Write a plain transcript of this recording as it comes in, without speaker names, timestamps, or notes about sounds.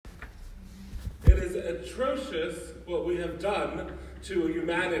atrocious what we have done to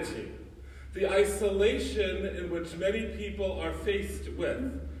humanity. The isolation in which many people are faced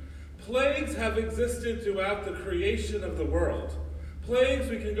with. Plagues have existed throughout the creation of the world. Plagues,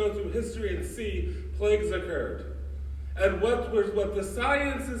 we can go through history and see plagues occurred. And what the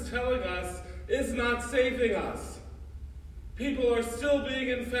science is telling us is not saving us. People are still being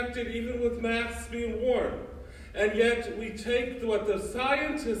infected even with masks being worn. And yet we take what the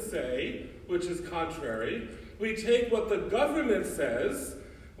scientists say, which is contrary, we take what the government says,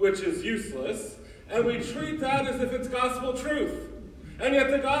 which is useless, and we treat that as if it's gospel truth. And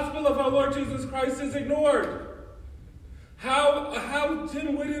yet the gospel of our Lord Jesus Christ is ignored. How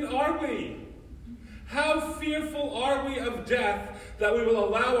dim-witted are we? How fearful are we of death that we will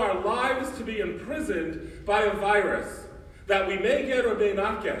allow our lives to be imprisoned by a virus that we may get or may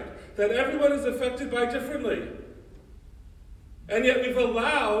not get, that everyone is affected by differently? And yet we've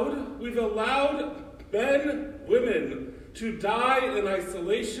allowed men, women to die in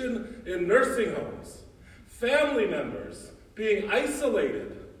isolation in nursing homes, family members being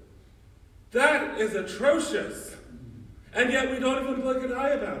isolated. That is atrocious. And yet we don't even blink an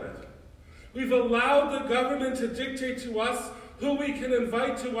eye about it. We've allowed the government to dictate to us who we can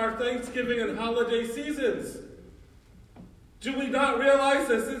invite to our Thanksgiving and holiday seasons. Do we not realize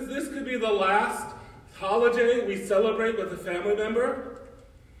this could be the last holiday we celebrate with a family member?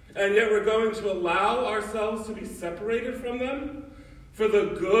 And yet we're going to allow ourselves to be separated from them for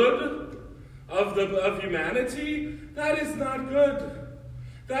the good of humanity? That is not good.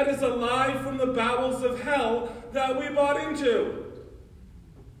 That is a lie from the bowels of hell that we bought into.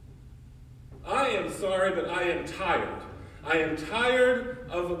 I am sorry, but I am tired. I am tired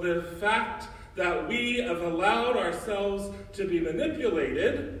of the fact that we have allowed ourselves to be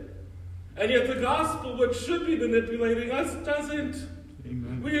manipulated, and yet the gospel, which should be manipulating us, doesn't.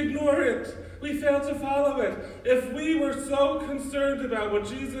 Amen. We ignore it. We fail to follow it. If we were so concerned about what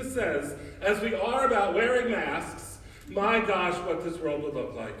Jesus says as we are about wearing masks, my gosh, what this world would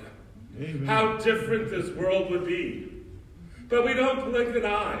look like. Amen. How different this world would be. But we don't blink an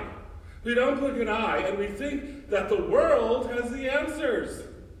eye. We don't blink an eye, and we think that the world has the answers.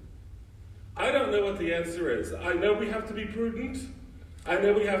 I don't know what the answer is. I know we have to be prudent. I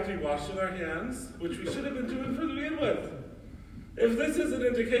know we have to be washing our hands, which we should have been doing to begin with. If this is an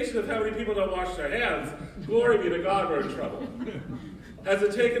indication of how many people don't wash their hands, glory be to God, we're in trouble. Has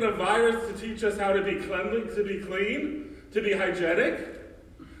it taken a virus to teach us how to be cleanly, to be clean, to be hygienic?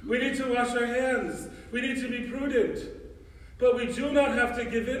 We need to wash our hands. We need to be prudent. But we do not have to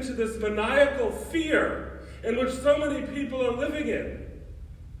give in to this maniacal fear in which so many people are living in.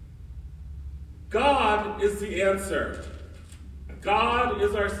 God is the answer. God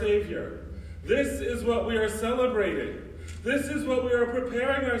is our Savior. This is what we are celebrating. This is what we are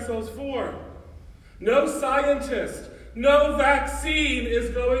preparing ourselves for. No scientist, no vaccine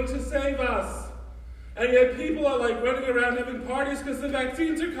is going to save us. And yet people are like running around having parties because the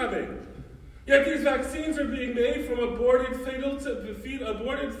vaccines are coming. Yet these vaccines are being made from aborted fetal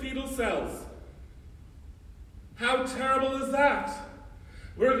cells. How terrible is that?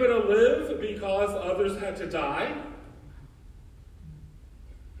 We're going to live because others had to die?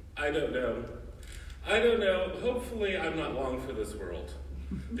 I don't know. Hopefully I'm not long for this world.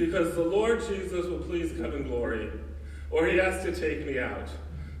 Because the Lord Jesus will please come in glory. Or he has to take me out.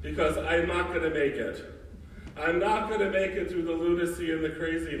 Because I'm not going to make it. I'm not going to make it through the lunacy and the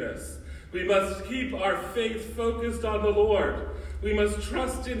craziness. We must keep our faith focused on the Lord. We must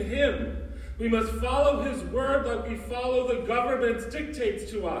trust in him. We must follow his word like we follow the government's dictates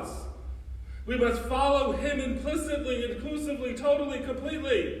to us. We must follow him implicitly, inclusively, totally,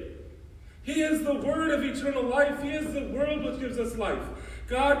 completely. He is the word of eternal life. He is the world which gives us life.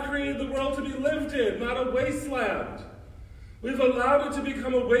 God created the world to be lived in, not a wasteland. We've allowed it to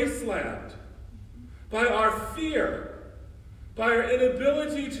become a wasteland by our fear, by our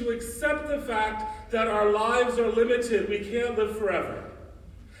inability to accept the fact that our lives are limited. We can't live forever.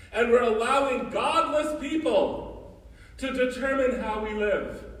 And we're allowing godless people to determine how we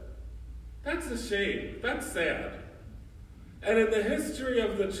live. That's a shame. That's sad. And in the history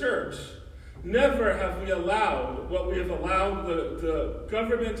of the church, never have we allowed what we have allowed the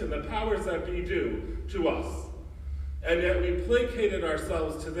government and the powers that be do to us. And yet we placated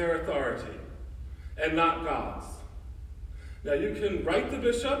ourselves to their authority and not God's. Now you can write the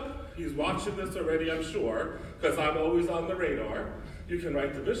bishop. He's watching this already, I'm sure, because I'm always on the radar. You can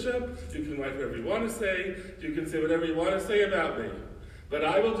write the bishop. You can write whatever you want to say. You can say whatever you want to say about me. But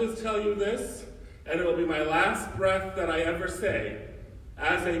I will just tell you this, and it will be my last breath that I ever say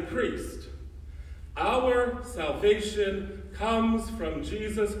as a priest. Our salvation comes from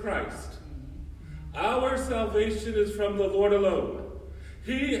Jesus Christ. Our salvation is from the Lord alone.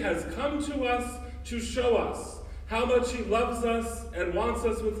 He has come to us to show us how much he loves us and wants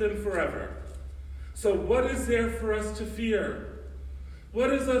us with him forever. So what is there for us to fear?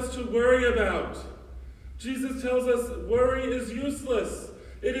 What is us to worry about? Jesus tells us worry is useless.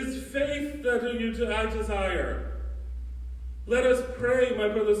 It is faith that I desire. Let us pray, my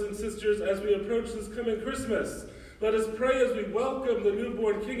brothers and sisters, as we approach this coming Christmas. Let us pray as we welcome the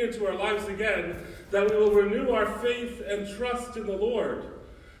newborn King into our lives again, that we will renew our faith and trust in the Lord,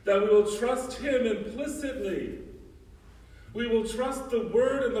 that we will trust him implicitly. We will trust the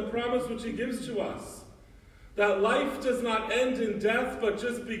word and the promise which he gives to us, that life does not end in death but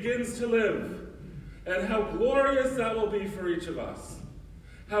just begins to live, and how glorious that will be for each of us.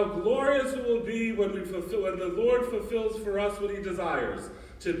 How glorious it will be when the Lord fulfills for us what he desires,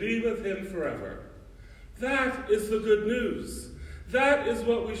 to be with him forever. That is the good news. That is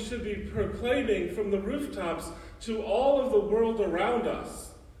what we should be proclaiming from the rooftops to all of the world around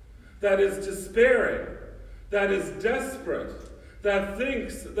us, that is despairing, that is desperate, that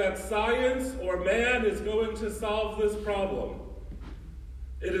thinks that science or man is going to solve this problem.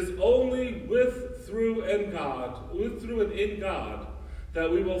 It is only through and in God, that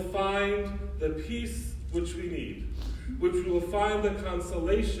we will find the peace which we need, which we will find the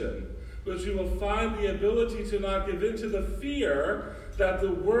consolation, which we will find the ability to not give in to the fear that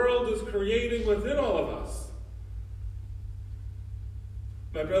the world is creating within all of us.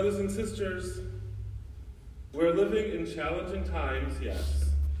 My brothers and sisters, we're living in challenging times, yes,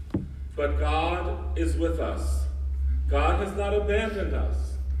 but God is with us. God has not abandoned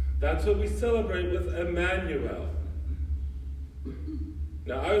us. That's what we celebrate with Emmanuel.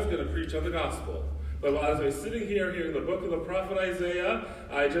 Now, I was going to preach on the gospel, but while I was sitting here hearing the book of the prophet Isaiah,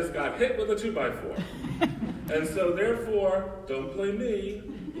 I just got hit with a 2x4. And so, therefore, don't blame me,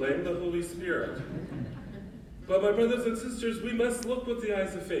 blame the Holy Spirit. But my brothers and sisters, we must look with the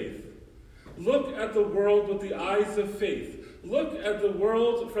eyes of faith. Look at the world with the eyes of faith. Look at the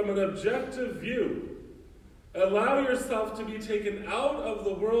world from an objective view. Allow yourself to be taken out of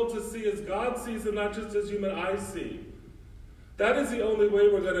the world to see as God sees and not just as human eyes see. That is the only way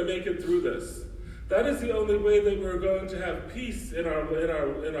we're going to make it through this. That is the only way that we're going to have peace in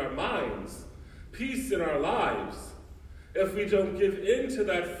our minds, peace in our lives. If we don't give in to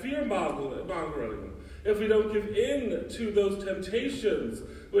that fear-mongering, if we don't give in to those temptations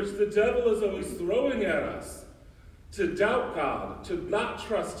which the devil is always throwing at us, to doubt God, to not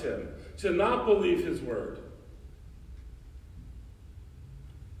trust him, to not believe his word.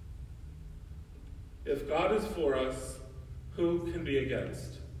 If God is for us, who can be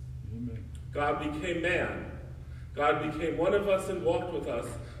against? Amen. God became man. God became one of us and walked with us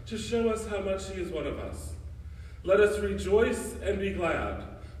to show us how much he is one of us. Let us rejoice and be glad,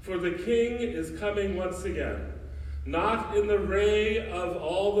 for the King is coming once again, not in the ray of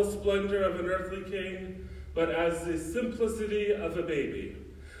all the splendor of an earthly king, but as the simplicity of a baby,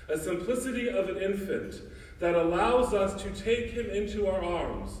 a simplicity of an infant that allows us to take him into our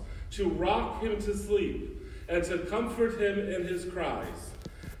arms, to rock him to sleep, and to comfort him in his cries.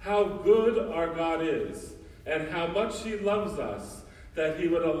 How good our God is, and how much he loves us, that he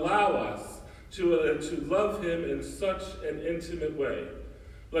would allow us to love him in such an intimate way.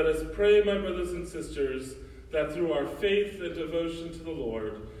 Let us pray, my brothers and sisters, that through our faith and devotion to the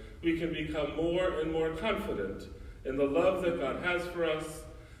Lord, we can become more and more confident in the love that God has for us.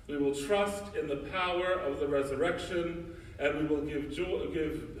 We will trust in the power of the resurrection, and we will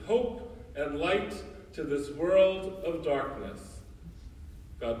give hope and light to this world of darkness.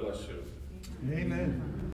 God bless you. Amen.